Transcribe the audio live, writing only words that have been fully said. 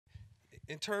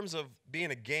in terms of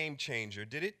being a game changer,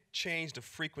 did it change the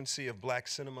frequency of black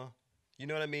cinema? You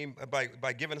know what I mean?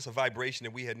 By giving us a vibration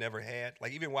that we had never had.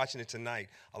 Like even watching it tonight,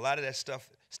 a lot of that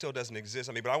stuff still doesn't exist.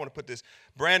 I mean, but I want to put this.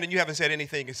 Brandon, you haven't said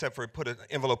anything except for put an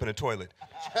envelope in the toilet.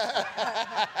 It's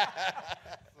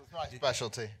my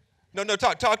specialty. No,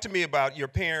 talk to me about your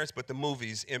parents, but the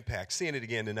movie's impact, seeing it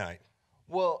again tonight.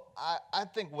 Well, I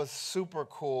think what's super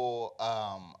cool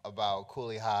about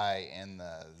Cooley High and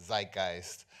the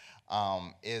zeitgeist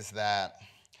is that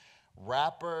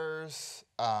rappers,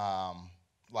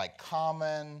 like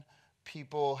Common,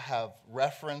 people have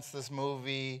referenced this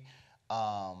movie.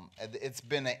 It's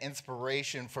been an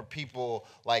inspiration for people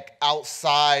like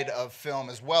outside of film,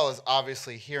 as well as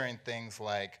obviously hearing things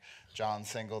like John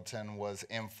Singleton was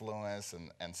influenced,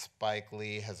 and Spike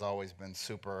Lee has always been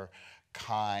super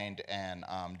kind and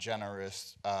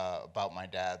generous about my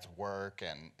dad's work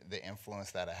and the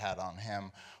influence that it had on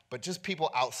him. But just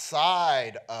people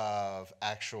outside of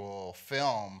actual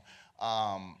film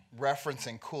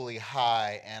referencing Cooley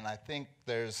High, and I think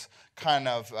there's kind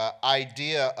of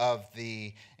idea of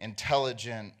the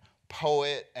intelligent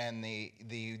poet and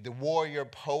the warrior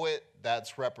poet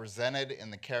that's represented in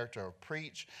the character of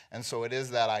Preach. And so it is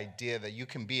that idea that you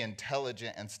can be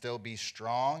intelligent and still be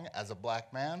strong as a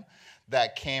black man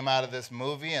that came out of this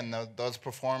movie, and those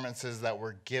performances that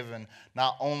were given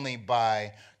not only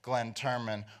by Glenn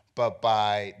Turman, but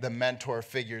by the mentor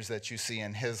figures that you see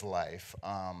in his life.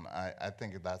 I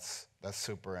think that's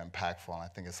super impactful, and I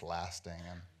think it's lasting,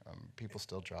 and people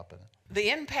still drop it. The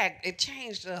impact, it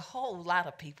changed a whole lot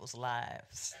of people's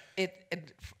lives.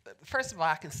 First of all,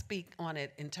 I can speak on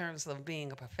it in terms of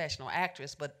being a professional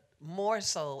actress, but more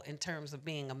so in terms of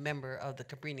being a member of the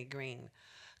Cabrini Green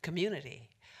community,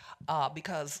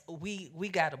 because we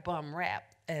got a bum rap,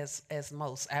 as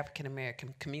most African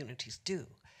American communities do.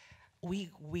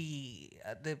 The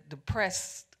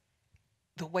press,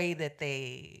 the way that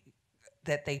they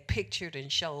pictured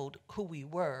and showed who we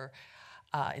were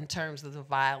in terms of the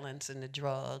violence and the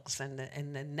drugs and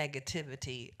the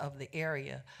negativity of the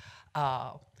area,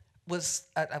 was,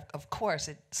 of course,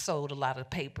 it sold a lot of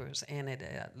papers, and it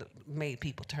made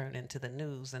people turn into the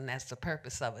news, and that's the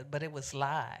purpose of it. But it was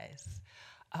lies.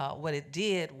 What it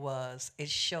did was it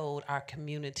showed our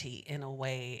community in a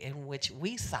way in which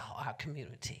we saw our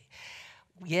community.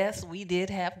 Yes, we did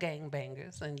have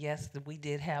gangbangers, and yes, we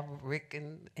did have Rick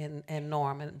and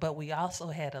Norman, but we also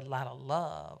had a lot of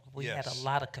love. We had a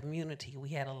lot of community. We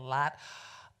had a lot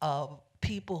of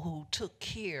people who took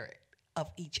care of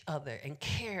each other and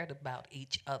cared about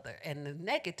each other. And the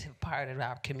negative part of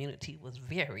our community was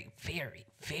very, very,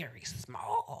 very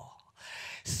small.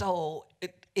 So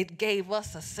it gave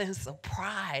us a sense of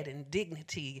pride and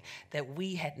dignity that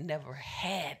we had never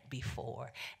had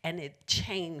before, and it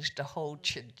changed the whole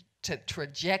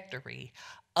trajectory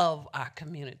of our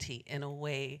community in a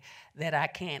way that I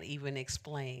can't even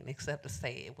explain, except to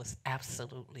say it was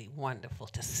absolutely wonderful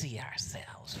to see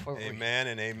ourselves for real. Amen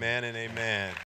and amen and amen.